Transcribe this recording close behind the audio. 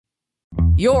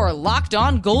Your Locked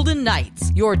On Golden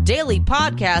Knights, your daily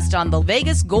podcast on the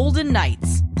Vegas Golden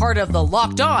Knights, part of the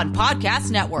Locked On Podcast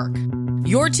Network.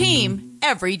 Your team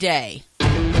every day.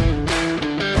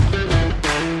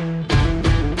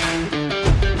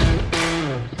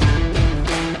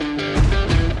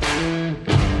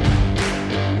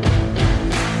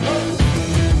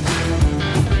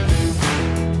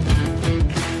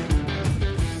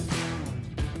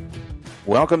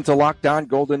 Welcome to Locked On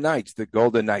Golden Knights. The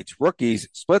Golden Knights rookies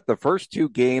split the first two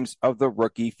games of the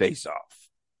rookie face-off.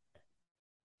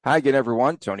 Hi again,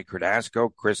 everyone. Tony Cardasco,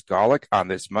 Chris Golick on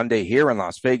this Monday here in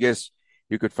Las Vegas.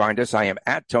 You could find us. I am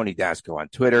at Tony Dasco on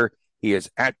Twitter. He is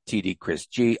at TD Chris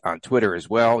G on Twitter as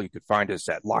well. You could find us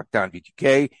at Locked On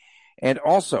VGK. And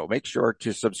also make sure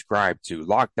to subscribe to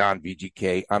Locked On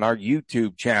VGK on our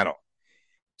YouTube channel.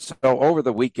 So over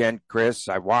the weekend, Chris,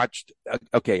 I watched,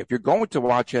 if you're going to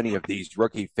watch any of these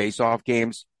rookie face-off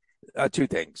games, two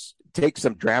things. Take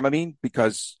some Dramamine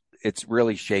because it's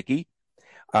really shaky.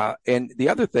 And the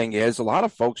other thing is a lot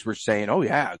of folks were saying, oh,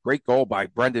 yeah, great goal by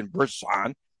Brendan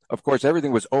Brisson. Of course,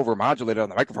 everything was overmodulated on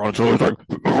the microphone. So it was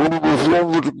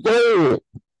like,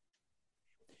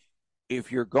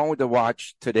 if you're going to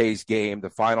watch today's game,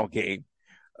 the final game,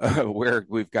 where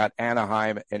we've got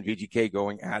Anaheim and VGK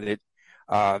going at it,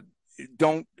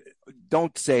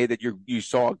 don't say that you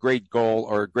saw a great goal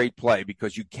or a great play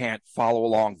because you can't follow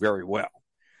along very well.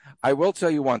 I will tell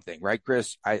you one thing, right,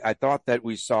 Chris? I thought that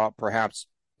we saw perhaps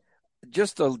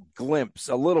just a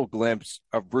little glimpse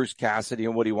of Bruce Cassidy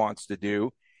and what he wants to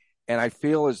do. And I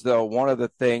feel as though one of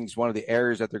the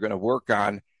areas that they're going to work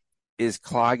on is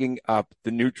clogging up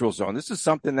the neutral zone. This is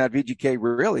something that VGK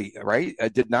really,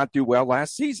 did not do well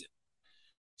last season.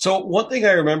 So one thing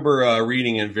I remember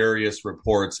reading in various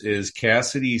reports is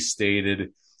Cassidy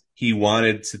stated he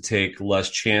wanted to take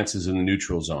less chances in the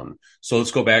neutral zone. So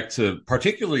let's go back to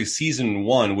particularly season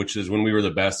 1, which is when we were the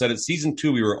best at it. Season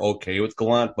 2, we were okay with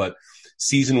Gallant, but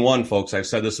season 1, folks, I've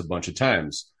said this a bunch of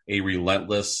times, a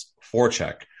relentless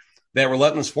forecheck. That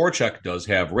relentless forecheck does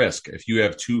have risk. If you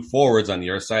have two forwards on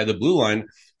the other side of the blue line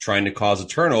trying to cause a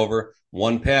turnover,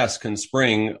 one pass can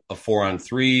spring a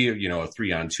 4-on-3, a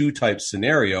 3-on-2 type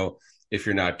scenario if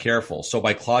you're not careful. So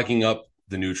by clogging up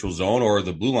the neutral zone or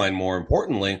the blue line, more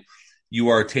importantly, you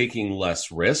are taking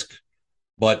less risk,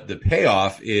 but the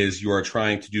payoff is you are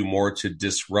trying to do more to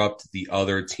disrupt the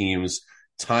other team's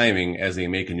timing as they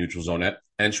make a neutral zone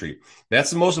entry.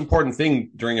 That's the most important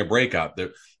thing during a breakout.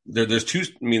 There's two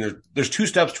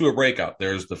steps to a breakout.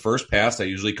 There's the first pass that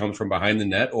usually comes from behind the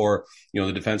net, or the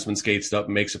defenseman skates up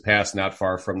and makes a pass not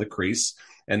far from the crease.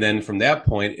 And then from that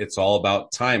point, it's all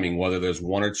about timing, whether there's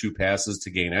one or two passes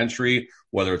to gain entry,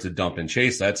 whether it's a dump and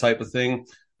chase, that type of thing.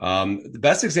 The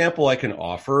best example I can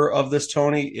offer of this,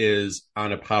 Tony, is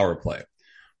on a power play.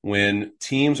 When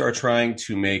teams are trying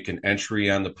to make an entry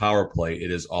on the power play,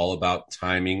 it is all about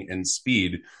timing and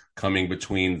speed coming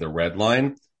between the red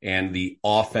line and the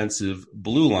offensive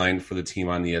blue line for the team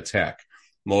on the attack.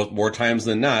 More times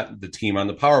than not, the team on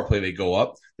the power play, they go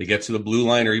up, they get to the blue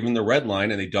line or even the red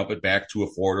line, and they dump it back to a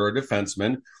forward or a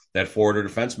defenseman. That forward or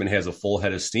defenseman has a full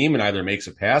head of steam and either makes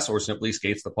a pass or simply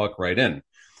skates the puck right in.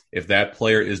 If that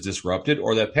player is disrupted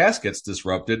or that pass gets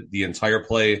disrupted, the entire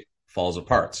play falls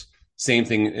apart. Same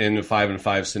thing in a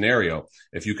 5-on-5 scenario.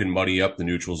 If you can muddy up the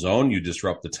neutral zone, you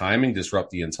disrupt the timing, disrupt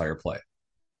the entire play.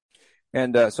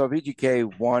 And so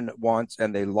VGK won once,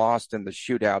 and they lost in the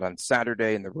shootout on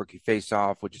Saturday in the rookie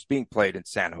faceoff, which is being played in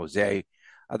San Jose.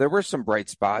 There were some bright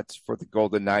spots for the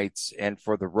Golden Knights and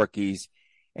for the rookies.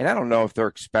 And I don't know if they're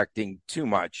expecting too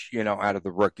much, out of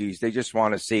the rookies. They just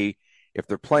want to see if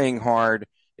they're playing hard,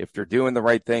 if they're doing the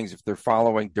right things, if they're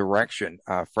following direction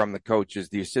from the coaches,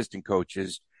 the assistant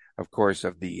coaches, of course,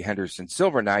 of the Henderson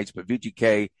Silver Knights. But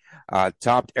VGK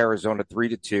topped Arizona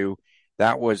 3-2.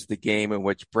 That was the game in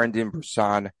which Brendan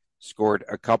Brisson scored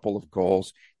a couple of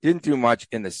goals. Didn't do much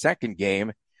in the second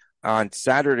game. On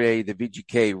Saturday, the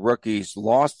VGK rookies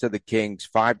lost to the Kings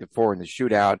 5-4 in the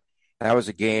shootout. That was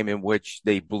a game in which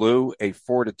they blew a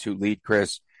 4-2 lead,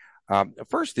 Chris.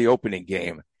 First, the opening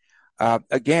game.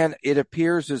 Again, it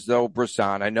appears as though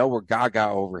Brisson, I know we're gaga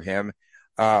over him,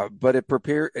 but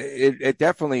it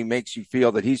definitely makes you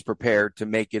feel that he's prepared to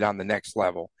make it on the next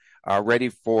level, ready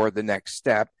for the next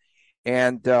step.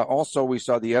 And also we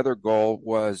saw the other goal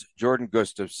was Jordan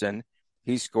Gustafsson.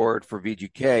 He scored for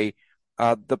VGK.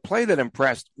 The play that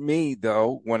impressed me,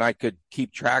 though, when I could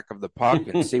keep track of the puck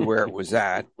and see where it was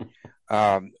at,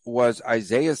 was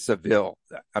Isaiah Saville.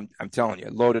 I'm telling you,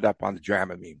 loaded up on the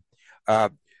Dramamine.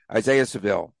 Isaiah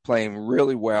Saville playing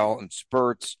really well in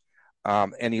spurts,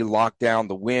 and he locked down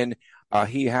the win.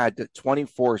 He had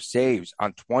 24 saves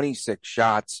on 26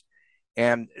 shots.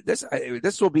 And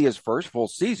this will be his first full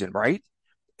season, right?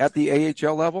 At the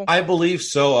AHL level? I believe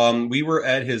so. We were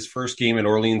at his first game at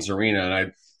Orleans Arena, and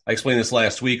I explained this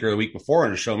last week or the week before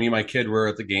on the show. Me and my kid were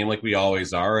at the game like we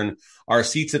always are, and our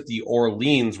seats at the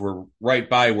Orleans were right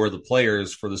by where the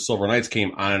players for the Silver Knights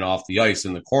came on and off the ice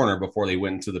in the corner before they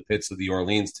went into the pits of the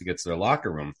Orleans to get to their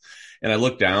locker room. And I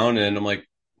looked down, and I'm like,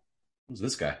 who's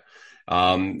this guy?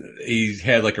 He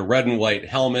had like a red and white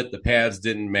helmet. The pads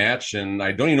didn't match. And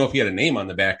I don't even know if he had a name on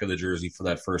the back of the jersey for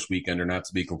that first weekend or not,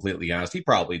 to be completely honest. He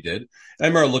probably did. And I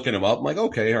remember looking him up. I'm like,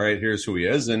 okay, all right, here's who he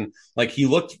is. And like, he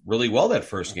looked really well that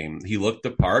first game. He looked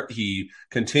the part. He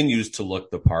continues to look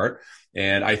the part.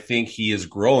 And I think he is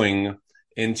growing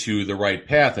into the right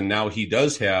path. And now he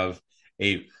does have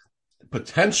a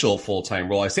potential full-time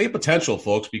role. I say potential,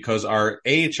 folks, because our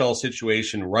AHL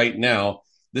situation right now,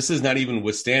 this is not even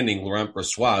withstanding Laurent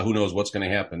Brossoit. Who knows what's going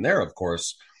to happen there, of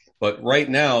course. But right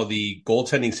now, the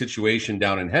goaltending situation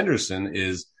down in Henderson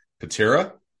is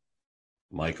Patera,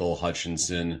 Michael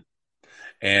Hutchinson,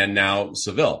 and now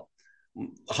Seville.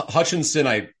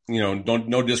 Hutchinson,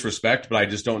 no disrespect, but I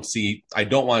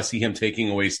don't want to see him taking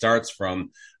away starts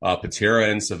from Patera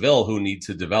and Seville, who need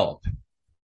to develop.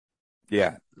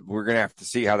 Yeah, we're going to have to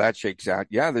see how that shakes out.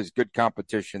 Yeah, there's good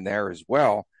competition there as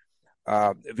well.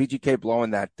 VGK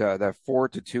blowing that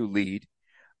 4-2 lead.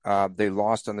 They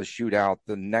lost on the shootout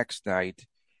the next night.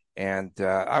 And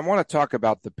I want to talk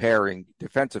about the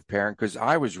defensive pairing, because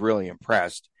I was really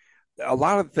impressed. A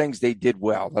lot of the things they did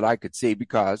well that I could see,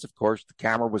 because, of course, the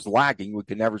camera was lagging. We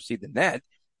could never see the net,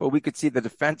 but we could see the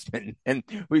defensemen, and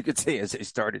we could see as they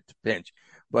started to pinch.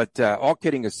 But all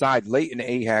kidding aside, Leighton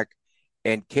Ahak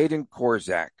and Caden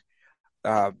Korczak,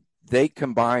 they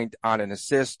combined on an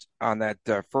assist on that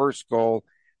first goal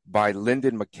by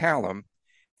Lyndon McCallum,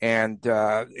 and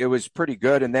it was pretty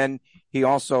good. And then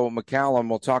McCallum,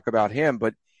 we'll talk about him,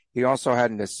 but he also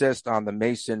had an assist on the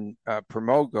Mason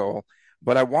Primo goal.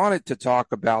 But I wanted to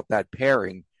talk about that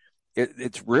pairing.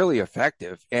 It's really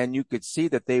effective, and you could see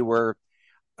that they were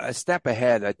a step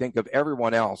ahead, I think, of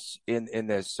everyone else in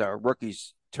this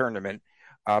rookies tournament.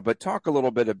 But talk a little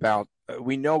bit about,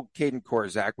 we know Caden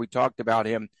Korczak. We talked about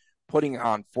him putting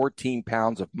on 14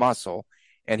 pounds of muscle,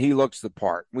 and he looks the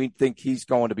part. We think he's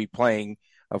going to be playing,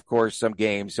 of course, some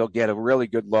games. He'll get a really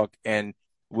good look and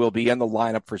will be in the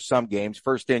lineup for some games.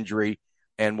 First injury,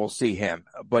 and we'll see him.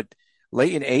 But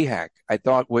Leighton Ahak, I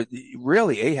thought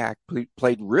Ahak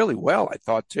played really well, I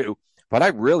thought too. But I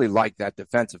really liked that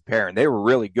defensive pairing. They were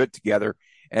really good together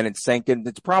and in sync. And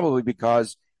it's probably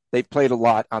because they've played a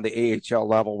lot on the AHL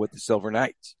level with the Silver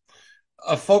Knights.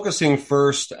 Focusing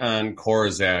first on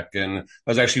Korczak, and I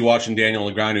was actually watching Daniel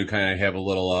Negreanu kind of have a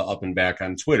little up and back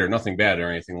on Twitter. Nothing bad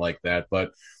or anything like that, but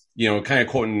kind of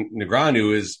quoting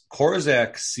Negreanu, is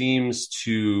Korczak seems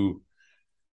to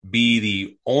be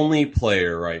the only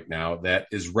player right now that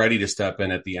is ready to step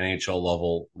in at the NHL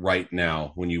level right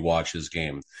now when you watch his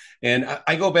game. And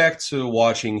I go back to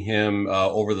watching him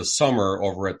over the summer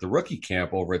over at the rookie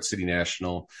camp over at City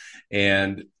National,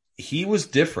 and he was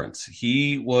different.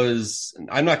 He was,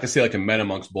 I'm not going to say like a men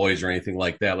amongst boys or anything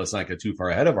like that. Let's not get too far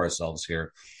ahead of ourselves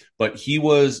here. But he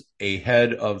was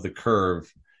ahead of the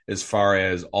curve as far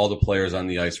as all the players on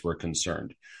the ice were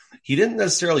concerned. He didn't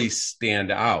necessarily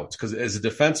stand out, because as a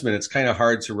defenseman, it's kind of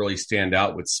hard to really stand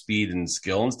out with speed and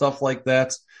skill and stuff like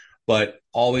that. But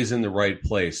always in the right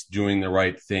place, doing the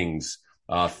right things,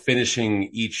 finishing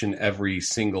each and every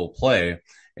single play.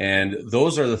 And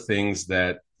those are the things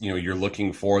that you're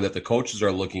looking for, that the coaches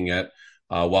are looking at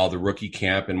while the rookie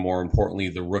camp and, more importantly,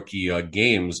 the rookie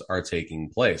games are taking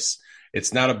place.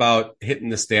 It's not about hitting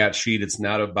the stat sheet. It's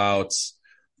not about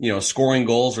scoring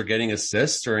goals or getting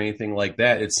assists or anything like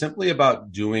that. It's simply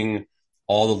about doing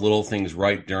all the little things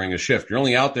right during a shift. You're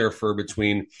only out there for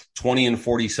between 20 and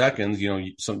 40 seconds,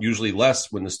 usually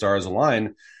less when the stars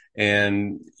align,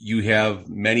 and you have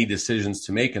many decisions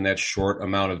to make in that short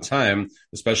amount of time,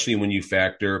 especially when you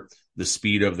factor the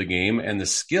speed of the game and the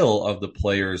skill of the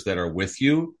players that are with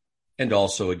you and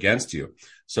also against you.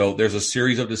 So there's a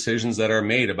series of decisions that are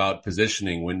made about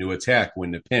positioning, when to attack,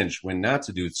 when to pinch, when not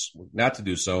to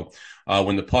do so.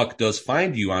 When the puck does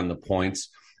find you on the points,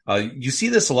 you see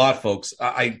this a lot, folks.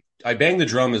 I bang the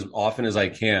drum as often as I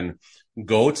can.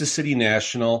 Go to City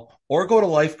National or go to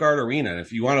Lifeguard Arena. And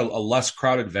if you want a less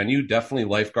crowded venue, definitely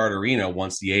Lifeguard Arena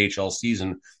once the AHL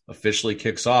season officially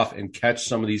kicks off, and catch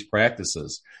some of these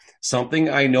practices. Something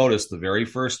I noticed the very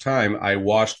first time I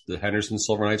watched the Henderson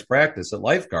Silver Knights practice at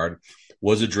Lifeguard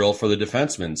was a drill for the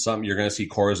defensemen, something you're going to see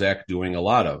Korczak doing a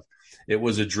lot of. It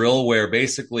was a drill where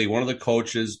basically one of the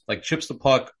coaches chips the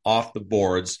puck off the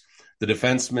boards. The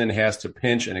defenseman has to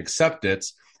pinch and accept it,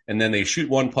 and then they shoot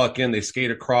one puck in, they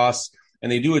skate across,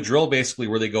 and they do a drill basically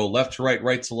where they go left to right,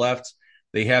 right to left.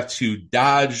 They have to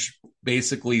dodge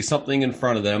basically something in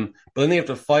front of them, but then they have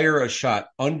to fire a shot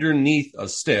underneath a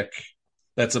stick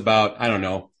that's about, I don't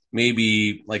know,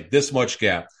 maybe like this much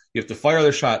gap. You have to fire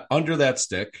the shot under that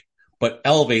stick, but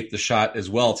elevate the shot as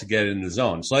well to get it in the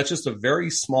zone. So that's just a very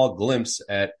small glimpse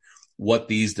at what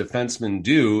these defensemen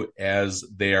do as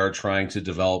they are trying to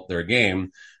develop their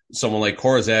game. Someone like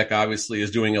Korczak obviously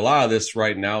is doing a lot of this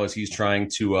right now as he's trying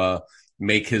to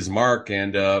make his mark.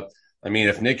 And I mean,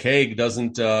 if Nick Hague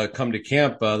doesn't come to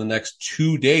camp the next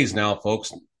 2 days now,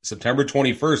 folks, September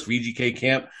 21st, VGK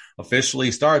camp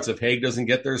officially starts. If Hague doesn't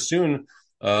get there soon,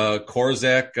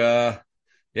 Korczak,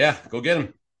 go get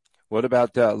him. What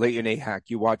about Leighton Ahak?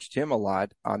 You watched him a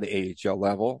lot on the AHL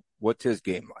level. What's his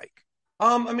game like?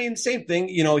 I mean, same thing.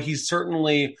 You know, he's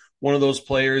certainly one of those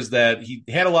players that he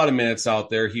had a lot of minutes out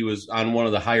there. He was on one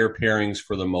of the higher pairings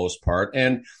for the most part.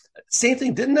 And same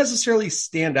thing, didn't necessarily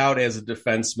stand out as a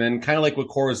defenseman, kind of like what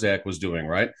Korczak was doing,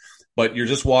 right? But you're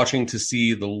just watching to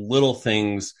see the little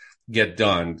things get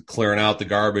done, clearing out the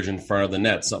garbage in front of the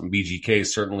net, something BGK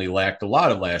certainly lacked a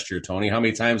lot of last year, Tony. How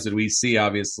many times did we see,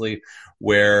 obviously,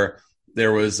 where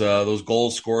there was those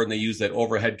goals scored and they used that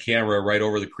overhead camera right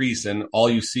over the crease, and all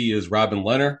you see is Robin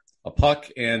Lehner, a puck,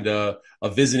 and a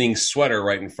visiting sweater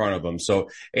right in front of him. So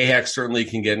Ahak certainly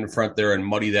can get in front there and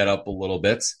muddy that up a little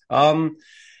bit.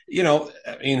 You know,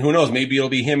 I mean, who knows? Maybe it'll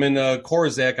be him and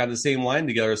Korczak on the same line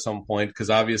together at some point, because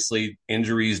obviously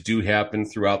injuries do happen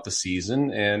throughout the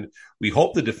season, and we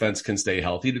hope the defense can stay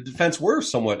healthy. The defense were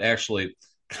somewhat actually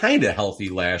kind of healthy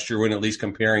last year, when at least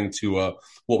comparing to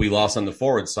what we lost on the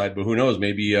forward side. But who knows?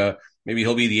 Maybe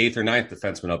he'll be the 8th or 9th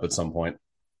defenseman up at some point.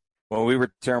 When we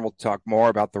return, we'll talk more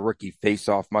about the rookie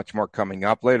face-off, much more coming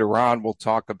up. Later on, we'll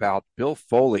talk about Bill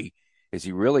Foley. Is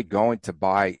he really going to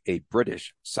buy a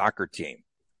British soccer team?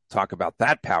 Talk about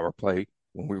that power play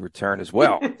when we return as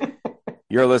well.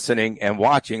 You're listening and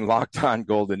watching Locked On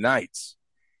Golden Knights.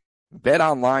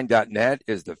 BetOnline.net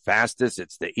is the fastest.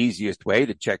 It's the easiest way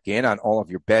to check in on all of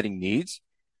your betting needs.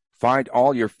 Find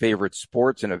all your favorite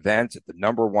sports and events at the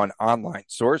 #1 online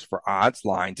source for odds,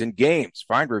 lines, and games.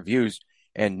 Find reviews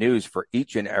and news for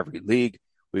each and every league.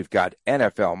 We've got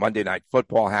NFL Monday Night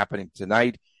Football happening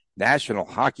tonight, National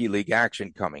Hockey League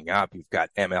action coming up. You've got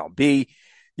MLB.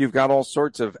 You've got all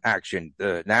sorts of action,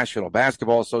 the National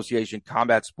Basketball Association,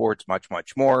 combat sports, much,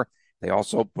 much more. They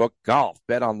also book golf.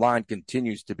 BetOnline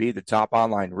continues to be the top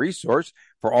online resource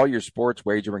for all your sports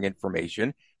wagering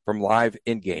information, from live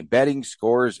in-game betting,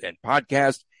 scores, and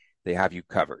podcasts. They have you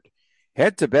covered.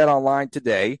 Head to BetOnline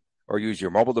today or use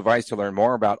your mobile device to learn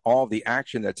more about all the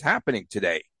action that's happening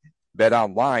today.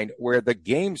 BetOnline, where the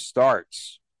game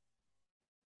starts.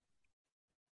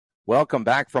 Welcome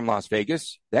back from Las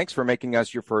Vegas. Thanks for making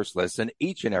us your first listen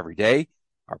each and every day.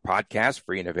 Our podcast,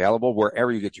 free and available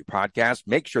wherever you get your podcast.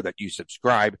 Make sure that you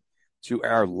subscribe to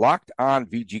our Locked On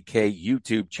VGK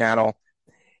YouTube channel.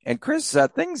 And Chris,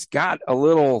 things got a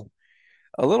little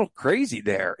crazy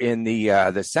there in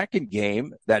the second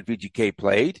game that VGK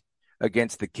played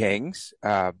against the Kings.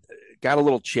 Got a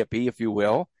little chippy, if you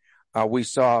will. We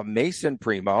saw Mason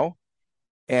Primo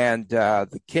and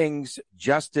the Kings'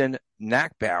 Justin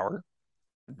Knackbauer.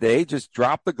 They just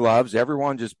dropped the gloves.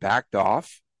 Everyone just backed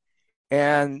off.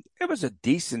 And it was a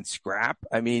decent scrap.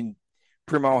 I mean,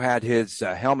 Primo had his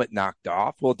helmet knocked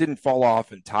off. Well, it didn't fall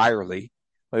off entirely.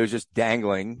 It was just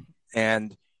dangling.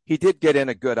 And he did get in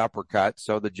a good uppercut,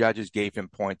 so the judges gave him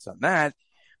points on that.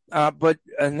 But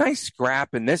a nice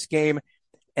scrap in this game.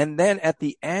 And then at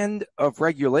the end of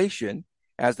regulation,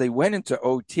 as they went into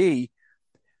OT,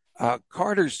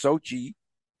 Carter Sochi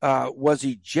was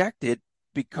ejected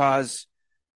because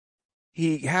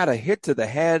he had a hit to the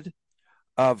head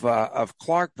of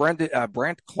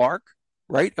Brent Clark,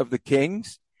 right, of the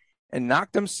Kings, and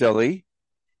knocked him silly,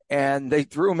 and they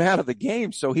threw him out of the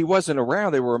game, so he wasn't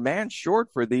around. They were a man short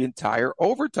for the entire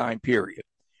overtime period.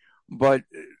 But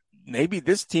maybe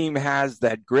this team has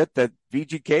that grit that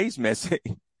VGK's missing.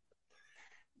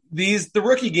 The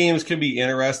rookie games can be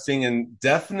interesting, and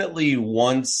definitely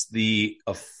once the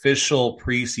official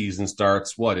preseason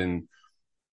starts, in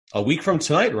a week from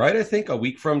tonight, right? I think a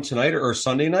week from tonight or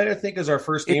Sunday night, I think, is our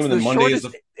first game. And then Monday is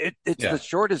the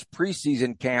shortest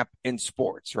preseason camp in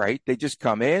sports, right? They just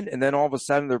come in and then all of a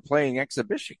sudden they're playing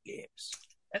exhibition games.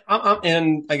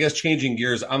 And I guess changing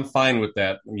gears, I'm fine with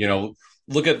that. You know,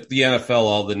 look at the NFL,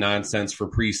 all the nonsense for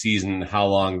preseason, how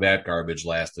long that garbage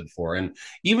lasted for. And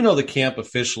even though the camp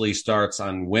officially starts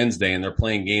on Wednesday and they're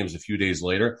playing games a few days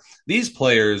later, these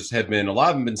players have been, a lot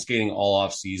of them been skating all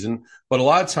off season, but a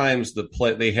lot of times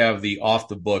they have the off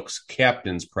the books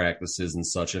captains practices and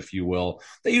such, if you will.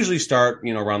 They usually start,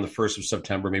 around the 1st of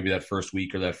September, maybe that first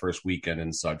week or that first weekend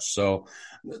and such. So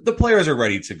the players are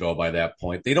ready to go by that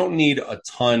point. They don't need a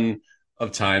ton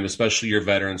of time, especially your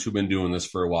veterans who've been doing this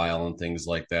for a while and things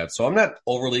like that. So I'm not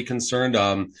overly concerned.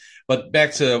 But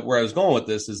back to where I was going with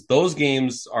this is those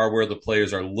games are where the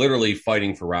players are literally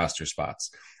fighting for roster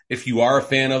spots. If you are a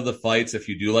fan of the fights, if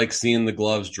you do like seeing the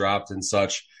gloves dropped and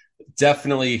such,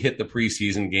 definitely hit the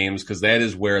preseason games because that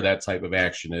is where that type of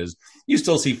action is. You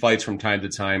still see fights from time to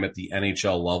time at the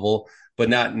NHL level, but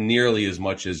not nearly as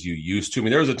much as you used to. I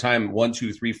mean, there was a time 1,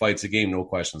 2, 3 fights a game, no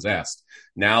questions asked.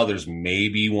 Now there's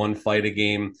maybe one fight a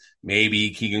game.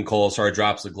 Maybe Keegan Kolesar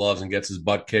drops the gloves and gets his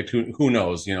butt kicked. Who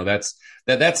knows? That's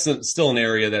still an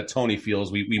area that Tony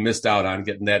feels we missed out on,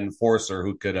 getting that enforcer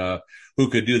who could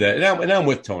do that. And I'm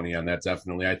with Tony on that,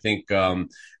 definitely. I think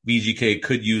VGK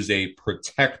could use a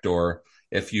protector,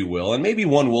 if you will, and maybe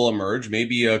one will emerge.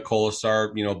 Maybe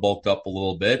Kolesar, bulked up a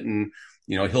little bit, and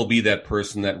he'll be that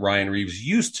person that Ryan Reaves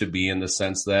used to be, in the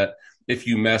sense that if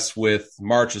you mess with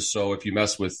Marchessault, if you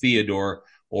mess with Theodore,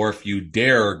 or if you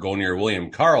dare go near William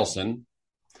Karlsson,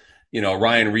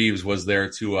 Ryan Reaves was there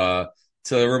to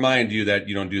remind you that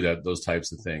you don't do those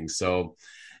types of things. So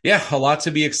yeah, a lot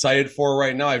to be excited for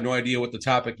right now. I have no idea what the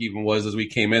topic even was as we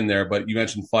came in there, but you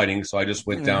mentioned fighting, so I just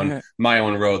went down my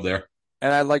own road there.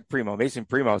 And I like Primo. Mason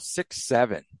Primo,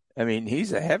 6'7". I mean,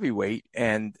 he's a heavyweight,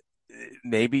 and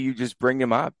maybe you just bring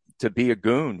him up to be a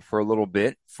goon for a little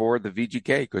bit for the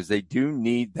VGK, because they do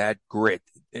need that grit.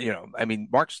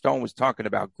 Mark Stone was talking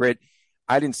about grit.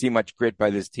 I didn't see much grit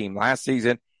by this team last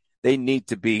season. They need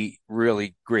to be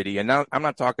really gritty. And now I'm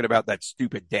not talking about that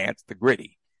stupid dance, the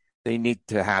gritty. They need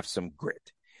to have some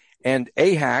grit. And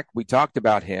Ahak, we talked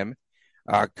about him.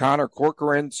 Connor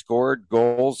Corcoran scored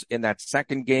goals in that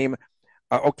second game.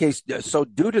 So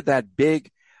due to that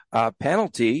big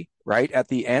penalty, right at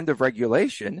the end of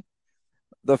regulation,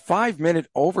 the 5-minute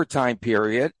overtime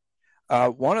period,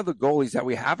 one of the goalies that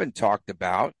we haven't talked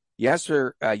about,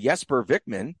 Jesper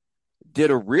Vikman, did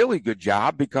a really good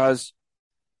job because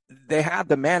they had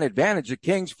the man advantage, the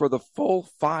Kings, for the full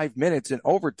 5 minutes in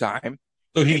overtime.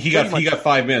 So he got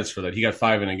 5 minutes for that. He got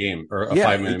 5 in a game, or a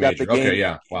 5-minute major. Okay,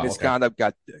 yeah. Wow. Misconduct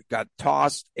got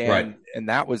tossed, and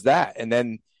that was that. And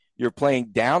then you're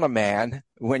playing down a man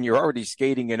when you're already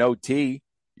skating in OT,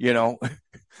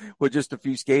 with just a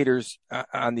few skaters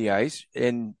on the ice.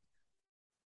 And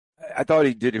I thought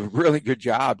he did a really good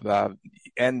job.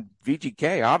 And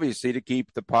VGK, obviously, to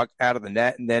keep the puck out of the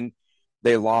net, and then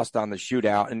they lost on the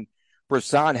shootout. And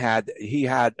Brisson had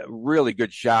a really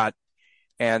good shot.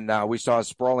 And we saw a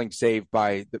sprawling save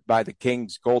by the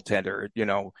Kings goaltender,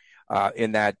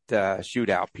 in that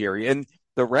shootout period. And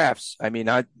the refs,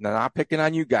 I'm not picking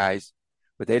on you guys,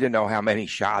 but they didn't know how many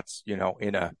shots,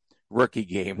 in a rookie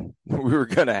game we were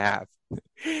going to have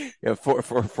for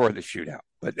the shootout.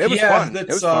 But it was fun. It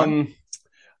was fun.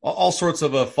 All sorts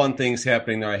of fun things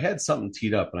happening there. I had something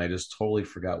teed up, and I just totally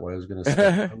forgot what I was going to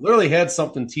say. I literally had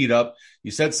something teed up.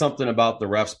 You said something about the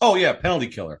refs. Oh, yeah, penalty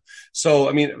killer.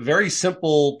 So, very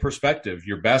simple perspective.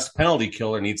 Your best penalty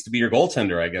killer needs to be your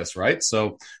goaltender, I guess, right?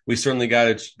 So we certainly got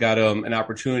an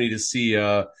opportunity to see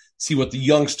what the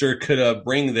youngster could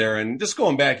bring there. And just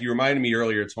going back, you reminded me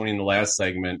earlier, Tony, in the last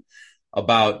segment,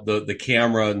 about the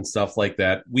camera and stuff like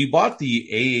that. We bought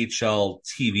the AHL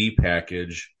TV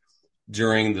package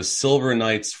during the Silver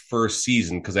Knights' first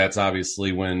season, because that's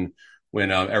obviously when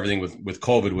everything with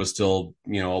COVID was still,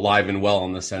 alive and well,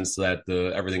 in the sense that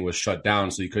everything was shut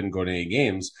down, so you couldn't go to any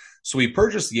games. So we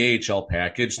purchased the AHL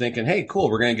package thinking, hey, cool,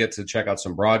 we're going to get to check out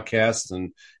some broadcasts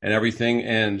and everything.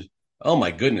 And oh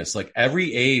my goodness, like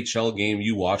every AHL game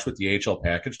you watch with the AHL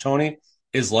package, Tony,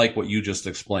 is like what you just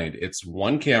explained. It's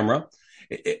one camera.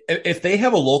 If they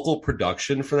have a local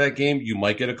production for that game, you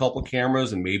might get a couple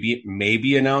cameras and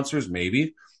maybe announcers,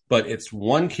 but it's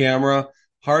one camera,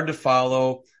 hard to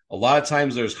follow. A lot of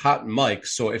times there's hot mics.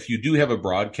 So if you do have a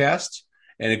broadcast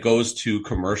and it goes to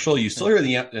commercial, you still hear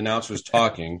the announcers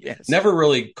talking. Yes. Never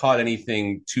really caught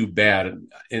anything too bad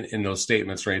in those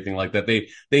statements or anything like that.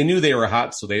 They knew they were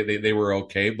hot, so they were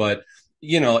okay. But,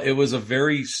 it was a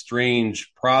very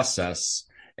strange process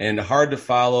and hard to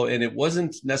follow, and it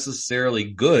wasn't necessarily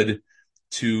good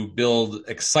to build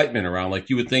excitement around. Like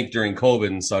you would think during COVID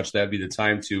and such, that'd be the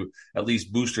time to at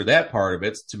least booster that part of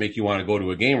it to make you want to go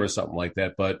to a game or something like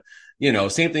that. But,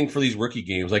 same thing for these rookie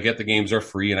games. I get the games are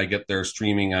free, and I get they're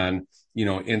streaming on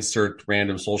insert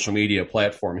random social media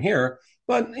platform here.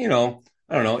 But,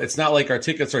 I don't know. It's not like our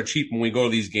tickets are cheap when we go to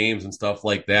these games and stuff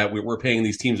like that. We're paying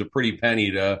these teams a pretty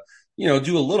penny to,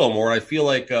 do a little more. I feel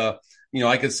like,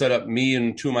 I could set up me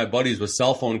and two of my buddies with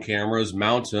cell phone cameras,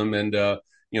 mount them, and,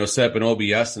 set up an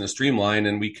OBS and a Streamline,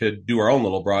 and we could do our own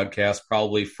little broadcast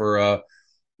probably for, a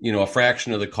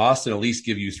fraction of the cost and at least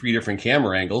give you 3 different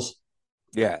camera angles.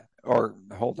 Yeah. Or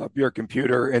hold up your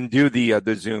computer and do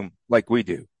the Zoom like we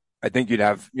do. I think you'd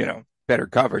have, better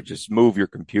coverage. Just move your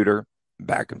computer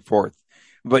back and forth.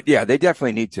 But yeah, they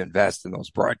definitely need to invest in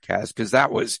those broadcasts because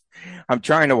I'm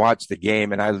trying to watch the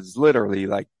game and I was literally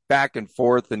like back and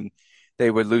forth and they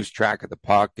would lose track of the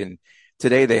puck. And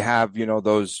today they have,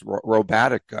 those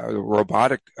robotic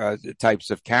types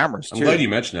of cameras too. I'm glad you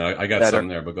mentioned it. I got something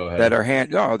there, but go ahead. That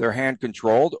are they're hand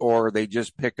controlled or they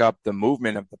just pick up the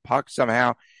movement of the puck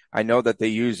somehow. I know that they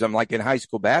use them like in high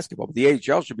school basketball, but the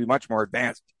AHL should be much more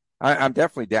advanced. I'm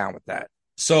definitely down with that.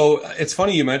 So it's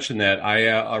funny you mentioned that. I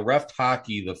reffed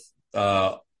hockey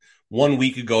 1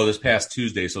 week ago, this past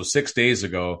Tuesday, so 6 days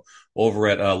ago, over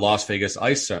at Las Vegas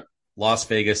Ice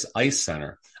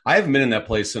Center. I haven't been in that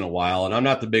place in a while, and I'm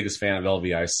not the biggest fan of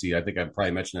LVIC. I think I've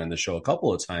probably mentioned it on the show a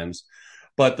couple of times.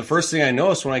 But the first thing I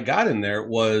noticed when I got in there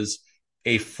was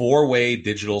a 4-way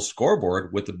digital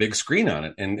scoreboard with a big screen on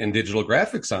it and digital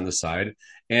graphics on the side.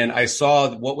 And I saw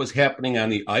what was happening on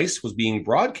the ice was being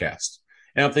broadcast.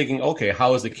 And I'm thinking, okay,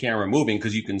 how is the camera moving?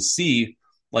 Because you can see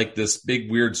like this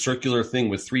big weird circular thing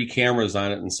with 3 cameras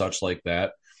on it and such like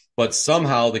that. But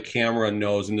somehow the camera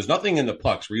knows, and there's nothing in the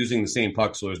pucks. We're using the same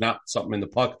puck, so there's not something in the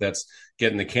puck that's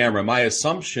getting the camera. My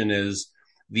assumption is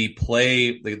the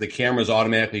cameras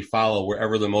automatically follow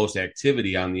wherever the most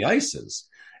activity on the ice is.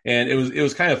 And it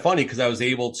was kind of funny because I was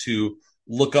able to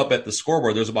look up at the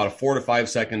scoreboard. There's about a 4 to 5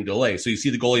 second delay. So you see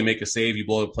the goalie make a save, you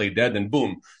blow the play dead, then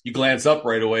boom, you glance up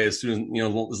right away as soon as,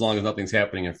 as long as nothing's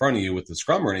happening in front of you with the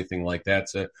scrum or anything like that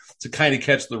to kind of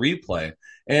catch the replay.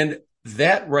 And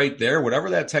that right there,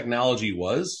 whatever that technology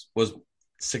was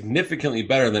significantly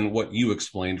better than what you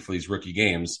explained for these rookie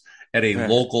games at a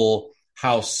local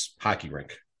house hockey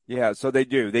rink. Yeah, so they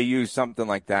do. They use something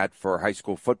like that for high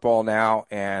school football now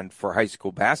and for high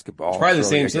school basketball. It's probably the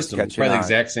same system. It's probably the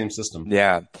exact same system.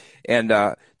 Yeah. And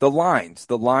the lines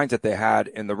that they had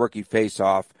in the rookie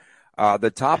face-off,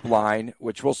 the top line,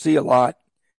 which we'll see a lot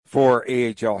for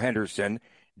AHL Henderson,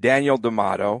 Daniel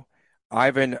D'Amato,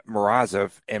 Ivan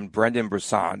Mrazov, and Brendan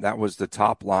Brisson. That was the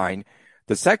top line.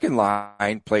 The second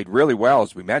line played really well,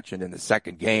 as we mentioned, in the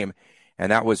second game, and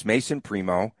that was Mason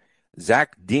Primo,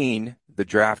 Zach Dean, the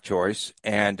draft choice,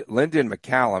 and Lyndon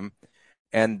McCallum,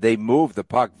 and they moved the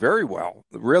puck very well,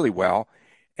 really well.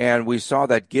 And we saw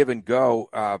that give and go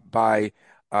by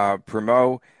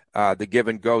Primo, the give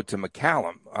and go to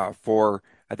McCallum for,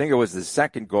 I think it was the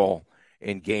second goal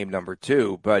in game number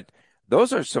 2. But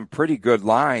those are some pretty good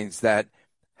lines that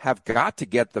have got to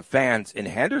get the fans in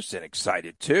Henderson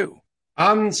excited too.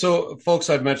 So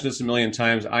folks, I've mentioned this a million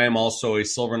times. I am also a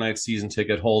Silver Knights season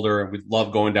ticket holder. We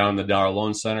love going down to the Dollar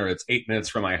Loan Center. It's 8 minutes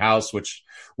from my house, which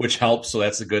helps. So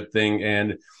that's a good thing.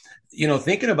 And,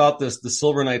 thinking about the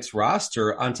Silver Knights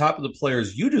roster on top of the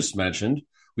players you just mentioned,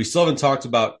 we still haven't talked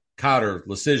about Cotter,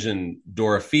 Lecision,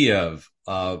 Dorofeev,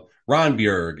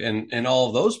 Ronbjerg, and all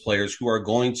of those players who are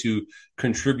going to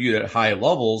contribute at high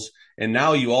levels. And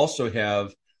now you also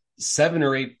have 7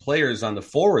 or 8 players on the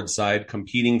forward side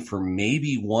competing for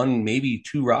maybe 1, maybe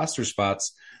 2 roster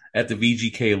spots at the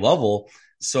VGK level.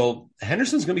 So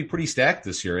Henderson's going to be pretty stacked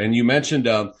this year. And you mentioned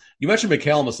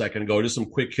McCallum a second ago, just some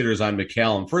quick hitters on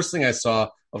McCallum. First thing I saw,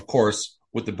 of course,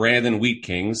 with the Brandon Wheat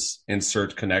Kings,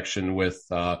 insert connection with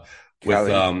Kelly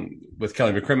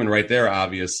McCrimmon right there,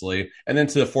 obviously, and then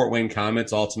to the Fort Wayne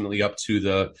Comets, ultimately up to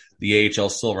the AHL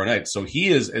Silver Knights. So he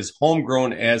is as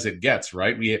homegrown as it gets,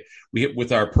 right? We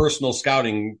with our personal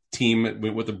scouting team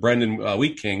with the Brendan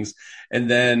Wheat Kings,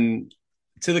 and then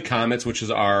to the Comets, which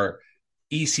is our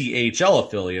ECHL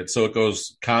affiliate. So it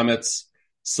goes Comets,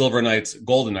 Silver Knights,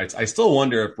 Golden Knights. I still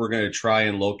wonder if we're going to try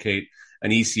and locate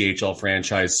an ECHL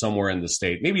franchise somewhere in the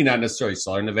state. Maybe not necessarily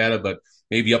Southern Nevada, but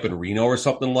maybe up in Reno or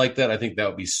something like that. I think that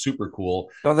would be super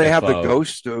cool. Don't they have the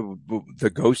Ghost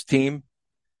team?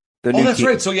 That's team.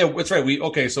 Right. So yeah, that's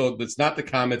right. So it's not the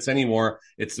Comets anymore.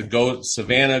 It's the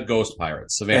Savannah Ghost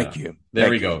Pirates. Savannah. Thank you. There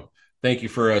we go. Thank you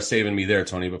for saving me there,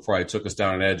 Tony, before I took us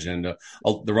down an edge and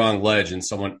the wrong ledge and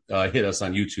someone hit us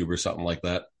on YouTube or something like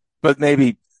that. But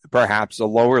maybe perhaps a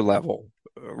lower level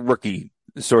rookie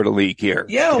sort of league here.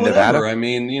 Yeah, whatever. Nevada. I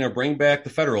mean, bring back the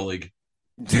Federal League.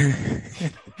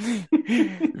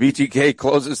 VGK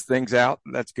closes things out.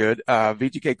 That's good.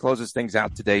 VGK closes things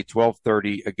out today,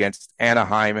 12:30 against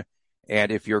Anaheim And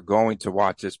if you're going to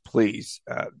watch this, please,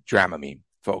 Dramamine,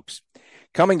 folks.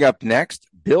 Coming up next,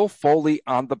 Bill Foley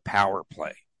on the power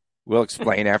play. We'll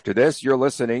explain after this. You're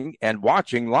listening and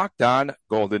watching Locked On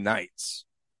Golden Knights.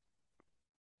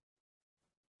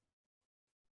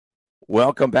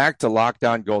 Welcome back to Locked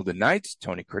On Golden Knights.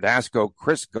 Tony Cardasco,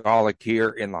 Chris Golick here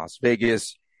in Las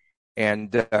Vegas.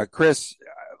 And Chris,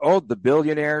 the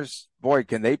billionaires, boy,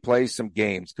 can they play some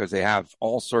games because they have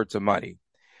all sorts of money.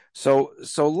 So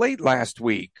late last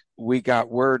week, we got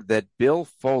word that Bill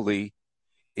Foley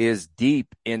is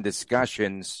deep in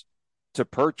discussions to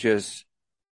purchase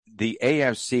the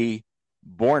AFC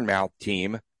Bournemouth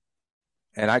team.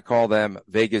 And I call them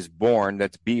Vegas Born.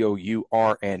 That's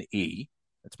Bourne.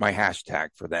 That's my hashtag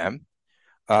for them.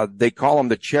 They call them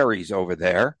the Cherries over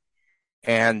there.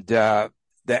 And the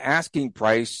asking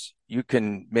price, you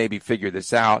can maybe figure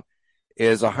this out,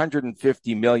 is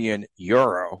 150 million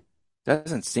euro.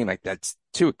 Doesn't seem like that's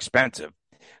too expensive.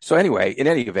 So anyway, in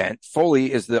any event,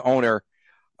 Foley is the owner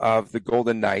of the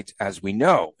Golden Knights, as we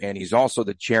know. And he's also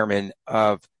the chairman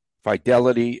of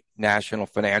Fidelity National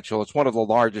Financial. It's one of the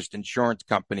largest insurance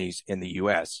companies in the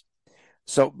U.S.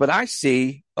 But I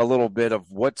see a little bit of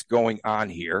what's going on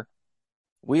here.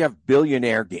 We have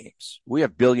billionaire games.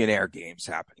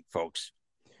 Happening, folks.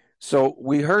 So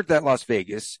we heard that Las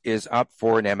Vegas is up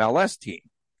for an MLS team.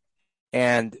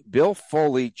 And Bill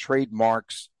Foley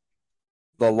trademarks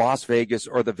the Las Vegas,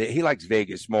 or he likes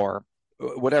Vegas more,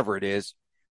 whatever it is,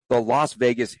 the Las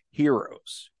Vegas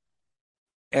Heroes.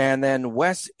 And then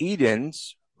Wes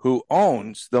Edens, who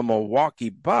owns the Milwaukee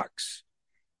Bucks,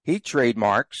 he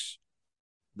trademarks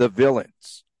the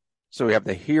Villains. So we have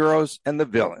the heroes and the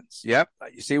villains. Yep.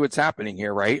 You see what's happening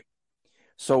here, right?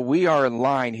 So we are in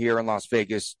line here in Las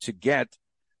Vegas to get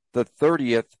the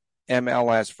 30th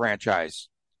MLS franchise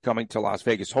coming to Las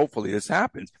Vegas. Hopefully this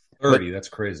happens. 30, that's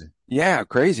crazy. Yeah,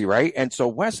 crazy, right? And so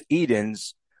Wes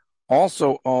Edens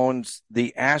also owns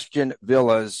the Aston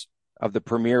Villas of the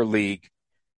Premier League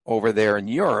over there in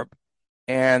Europe.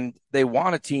 And they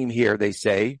want a team here, they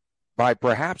say, by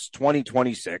perhaps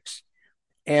 2026.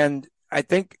 And I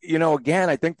think,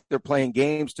 I think they're playing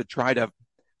games to try to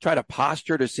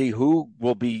posture to see who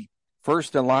will be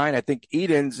first in line. I think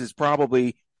Edens is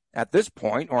probably at this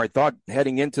point, or I thought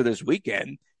heading into this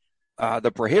weekend,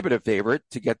 the prohibitive favorite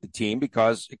to get the team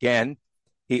because, again,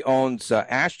 he owns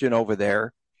Ashton over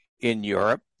there in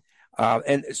Europe.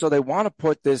 And so they want to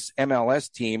put this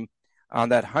MLS team on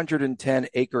that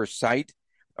 110-acre site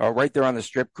right there on the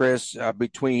Strip, Chris,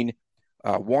 between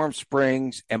Warm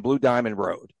Springs and Blue Diamond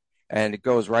Road. And it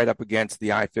goes right up against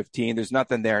the I-15. There's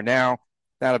nothing there now.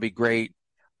 That'll be great.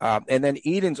 And then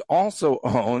Edens also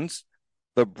owns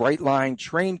the Brightline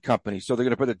Train Company. So they're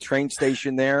going to put a train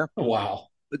station there. Wow.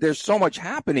 There's so much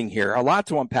happening here, a lot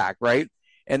to unpack, right?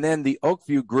 And then the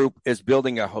Oakview Group is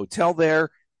building a hotel there.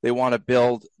 They want to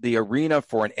build the arena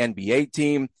for an NBA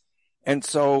team. And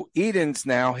so Edens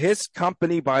now, his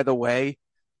company, by the way,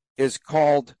 is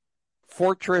called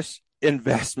Fortress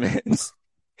Investments.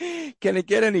 Can it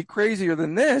get any crazier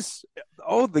than this?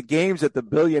 Oh, the games that the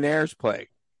billionaires play.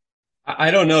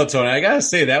 I don't know, Tony. I got to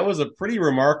say, that was a pretty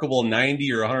remarkable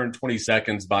 90 or 120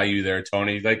 seconds by you there,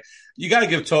 Tony. Like, you got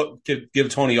to give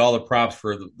Tony all the props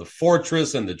for the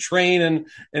fortress and the train and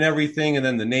everything, and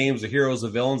then the names, the heroes, the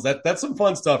villains. That's some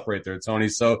fun stuff right there, Tony.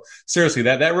 So, seriously,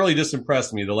 that really just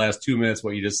impressed me, the last 2 minutes,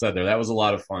 what you just said there. That was a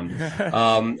lot of fun.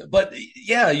 But,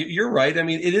 yeah, you're right. I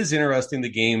mean, it is interesting, the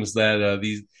games that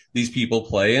these people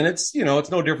play, and it's no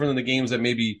different than the games that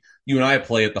maybe you and I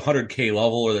play at the 100K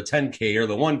level or the 10K or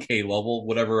the 1K level,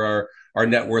 whatever our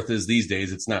net worth is these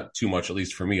days. It's not too much, at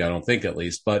least for me, I don't think, at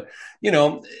least. But,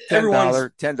 everyone's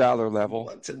 $10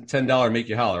 level. $10 make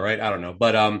you holler, right? I don't know.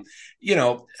 But,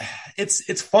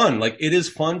 it's fun. Like, it is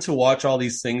fun to watch all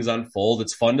these things unfold.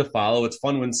 It's fun to follow. It's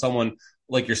fun when someone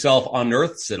like yourself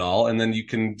unearths it all, and then you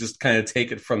can just kind of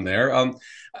take it from there.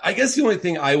 I guess the only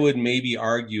thing I would maybe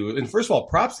argue, and first of all,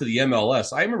 props to the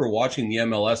MLS. I remember watching the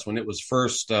MLS when it was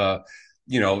first,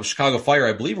 Chicago Fire,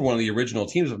 I believe, were one of the original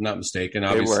teams, if I'm not mistaken.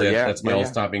 Obviously, that's my old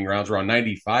stomping grounds, around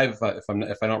 95,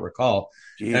 if I don't recall.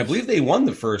 Jeez. And I believe they won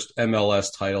the first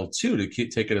MLS title, too, to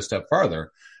take it a step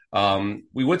farther.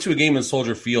 We went to a game in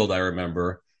Soldier Field, I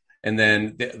remember, and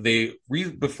then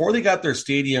before they got their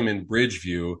stadium in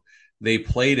Bridgeview, they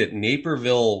played at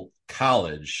Naperville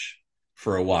College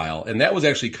for a while. And that was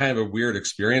actually kind of a weird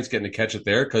experience getting to catch it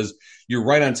there because you're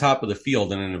right on top of the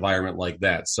field in an environment like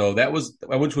that. So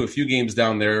I went to a few games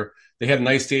down there. They had a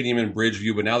nice stadium in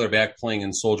Bridgeview, but now they're back playing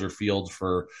in Soldier Field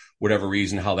for whatever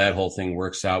reason, how that whole thing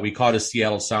works out. We caught a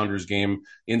Seattle Sounders game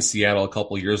in Seattle a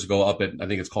couple of years ago up at, I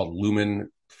think it's called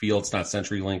Lumen field. It's not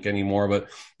CenturyLink anymore, but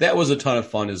that was a ton of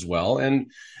fun as well.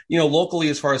 And, locally,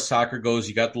 as far as soccer goes,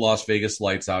 you got the Las Vegas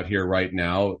Lights out here right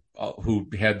now, who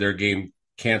had their game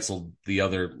canceled the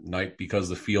other night because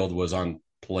the field was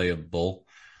unplayable.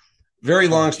 Very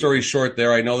long story short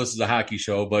there. I know this is a hockey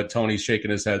show, but Tony's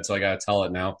shaking his head, so I got to tell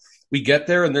it now. We get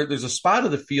there, and there's a spot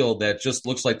of the field that just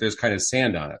looks like there's kind of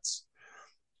sand on it.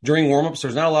 During warmups,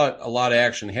 there's not a lot of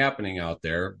action happening out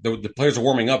there. The players are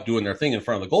warming up, doing their thing in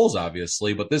front of the goals,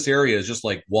 obviously, but this area is just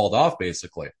like walled off,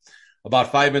 basically.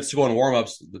 About 5 minutes to go in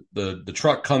warmups, the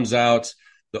truck comes out.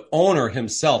 The owner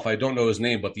himself, I don't know his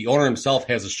name, but the owner himself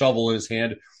has a shovel in his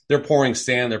hand. They're pouring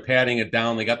sand. They're patting it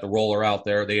down. They got the roller out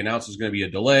there. They announced there's going to be a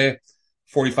delay.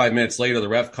 45 minutes later, the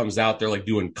ref comes out. They're like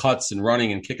doing cuts and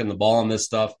running and kicking the ball on this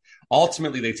stuff.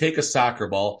 Ultimately, they take a soccer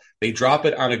ball. They drop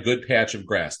it on a good patch of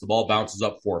grass. The ball bounces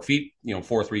up 4 feet,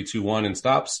 4, 3, 2, 1, and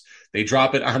stops. They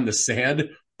drop it on the sand.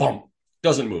 Boom.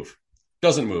 Doesn't move.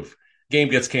 Game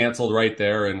gets canceled right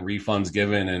there and refunds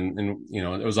given. And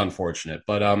it was unfortunate.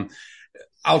 But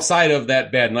outside of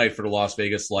that bad night for the Las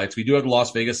Vegas Lights, we do have the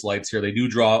Las Vegas Lights here. They do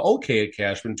draw okay at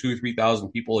Cashman, 2,000 or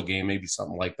 3,000 people a game, maybe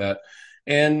something like that.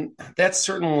 And that's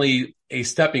certainly a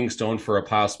stepping stone for a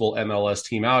possible MLS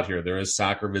team out here. There is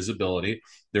soccer visibility.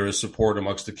 There is support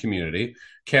amongst the community.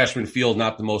 Cashman Field,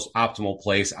 not the most optimal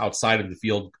place outside of the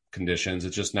field conditions.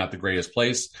 It's just not the greatest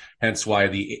place. Hence why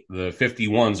the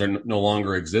 51s are no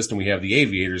longer exist. And we have the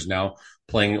Aviators now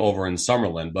playing over in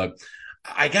Summerlin. But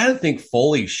I got to think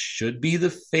Foley should be the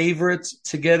favorite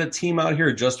to get a team out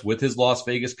here just with his Las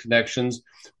Vegas connections,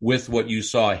 with what you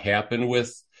saw happen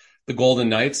with the Golden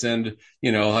Knights. And,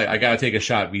 I got to take a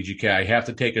shot, VGK. I have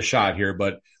to take a shot here.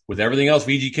 But with everything else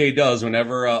VGK does,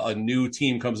 whenever a new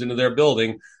team comes into their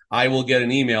building, I will get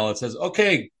an email that says,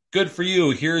 okay, good for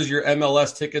you. Here's your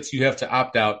MLS tickets. You have to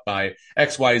opt out by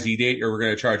XYZ date or we're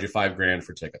going to charge you $5,000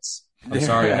 for tickets. I'm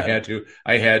sorry. I had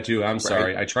to. I'm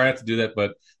sorry. I try not to do that,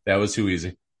 but that was too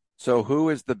easy. So who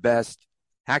is the best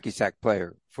hacky sack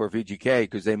player for VGK?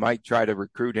 Because they might try to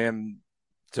recruit him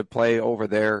to play over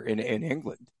there in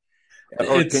England.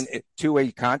 Or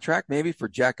two-way contract maybe for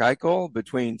Jack Eichel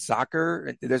between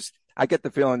soccer. I get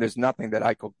the feeling there's nothing that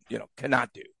Eichel,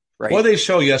 cannot do. Right. What they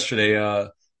show yesterday,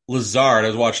 Lazard, I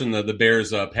was watching the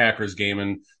Bears Packers game,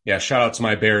 and shout out to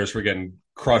my Bears for getting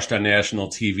crushed on national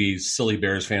TV. Silly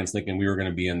Bears fans thinking we were going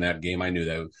to be in that game. I knew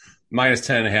that. Minus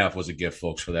 10.5 was a gift,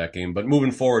 folks, for that game. But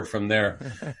moving forward from there,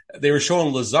 they were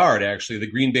showing Lazard, actually, the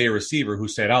Green Bay receiver who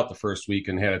sat out the first week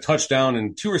and had a touchdown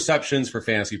and 2 receptions for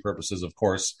fantasy purposes, of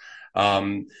course.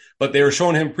 But they were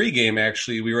showing him pregame,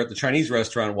 actually. We were at the Chinese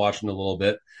restaurant watching a little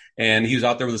bit, and he was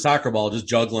out there with a soccer ball just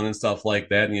juggling and stuff like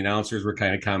that, and the announcers were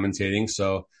kind of commentating.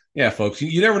 So, yeah, folks,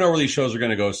 you never know where these shows are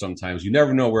going to go sometimes. You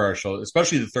never know where our show,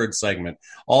 especially the third segment.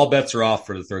 All bets are off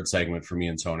for the third segment for me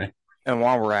and Tony. And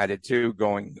while we're at it, too,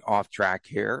 going off track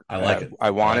here, I like it. I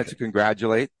wanted to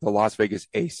congratulate the Las Vegas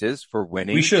Aces for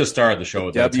winning. We should have started the show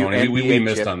with that, Tony. We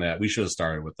missed on that. We should have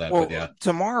started with that. Well, but yeah.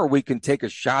 Tomorrow we can take a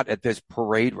shot at this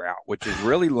parade route, which is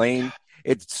really lame.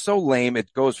 It's so lame.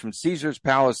 It goes from Caesar's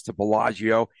Palace to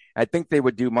Bellagio. I think they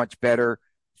would do much better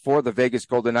for the Vegas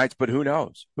Golden Knights, but who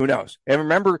knows? Who knows? And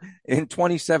remember, in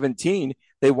 2017,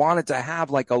 they wanted to have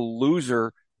like a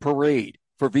loser parade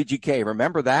for VGK.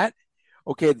 Remember that?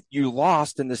 Okay, you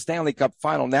lost in the Stanley Cup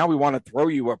final. Now we want to throw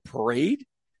you a parade?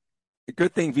 A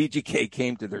good thing VGK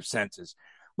came to their senses.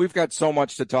 We've got so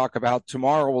much to talk about.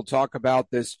 Tomorrow we'll talk about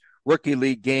this rookie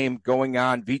league game going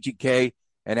on, VGK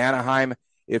and Anaheim.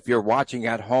 If you're watching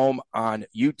at home on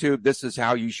YouTube, this is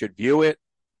how you should view it.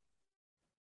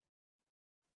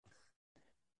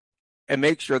 And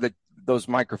make sure that those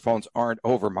microphones aren't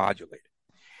overmodulated.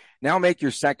 Now make your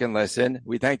second listen.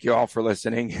 We thank you all for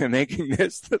listening and making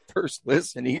this the first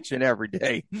listen each and every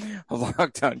day of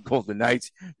Locked On Golden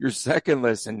Knights. Your second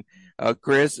listen,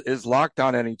 Chris, is Locked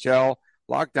On NHL.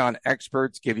 Locked On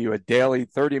experts give you a daily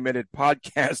 30-minute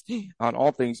podcast on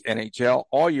all things NHL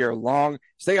all year long.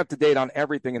 Stay up to date on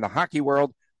everything in the hockey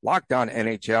world. Locked On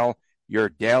NHL, your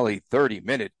daily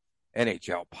 30-minute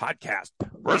NHL podcast.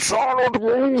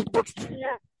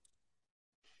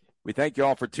 We thank you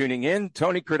all for tuning in.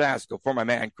 Tony Cardasco for my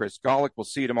man, Chris Golick. We'll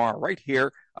see you tomorrow right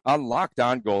here on Locked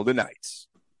On Golden Knights.